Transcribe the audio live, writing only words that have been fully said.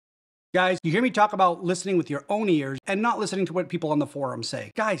Guys, you hear me talk about listening with your own ears and not listening to what people on the forum say.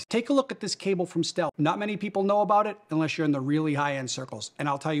 Guys, take a look at this cable from Stealth. Not many people know about it unless you're in the really high-end circles. And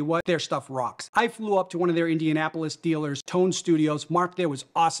I'll tell you what, their stuff rocks. I flew up to one of their Indianapolis dealers, Tone Studios. Mark there was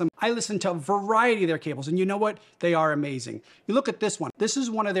awesome. I listened to a variety of their cables, and you know what? They are amazing. You look at this one. This is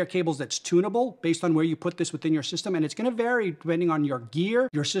one of their cables that's tunable based on where you put this within your system, and it's gonna vary depending on your gear,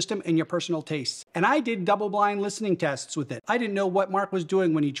 your system, and your personal tastes. And I did double-blind listening tests with it. I didn't know what Mark was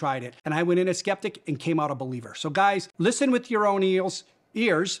doing when he tried it. And I went in a skeptic and came out a believer. So guys, listen with your own ears.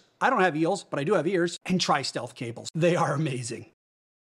 I don't have ears, but I do have ears. And try Stealth cables. They are amazing.